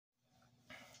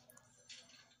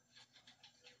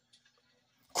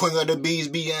Queen of the bees,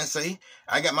 Beyonce.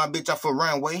 I got my bitch off a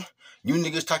runway. You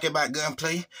niggas talking about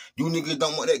gunplay. You niggas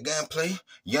don't want that gunplay.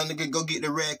 Young nigga go get the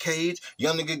red cage.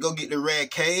 Young nigga go get the red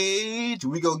cage.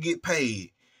 We go get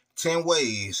paid 10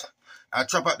 ways. I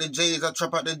trap out the J's. I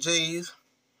trap out the J's.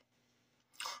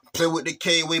 Play with the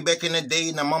K way back in the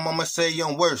day. Now my mama say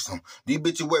I'm worse. These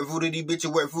bitches work voodoo. These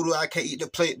bitches work voodoo. I can't eat the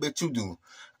plate, but you do.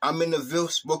 I'm in the Ville,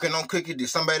 smoking on cookie. Did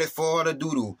somebody fall the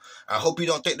doodoo? I hope you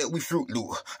don't think that we Fruit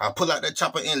Loop. I pull out the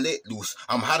chopper and let loose.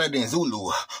 I'm hotter than Zulu.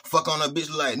 Fuck on a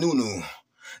bitch like Nunu.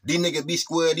 These niggas be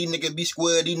square, these niggas be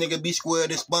square, these niggas be square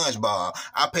than SpongeBob.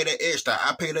 I pay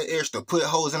the extra, put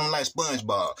hoes in them like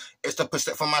SpongeBob. It's the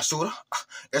percent for my shooter.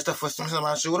 It's the percent for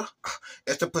my shooter.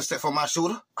 It's the percent for my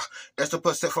shooter. It's the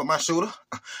percent for my shooter.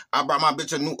 I brought my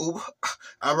bitch a new Uber.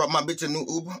 I brought my bitch a new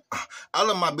Uber. I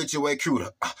love my bitch way cuter.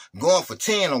 Going for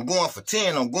 10, I'm going for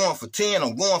 10, I'm going for 10,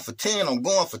 I'm going for 10, I'm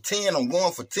going for 10, I'm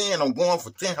going for 10, I'm going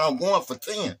for 10, I'm going for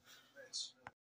 10.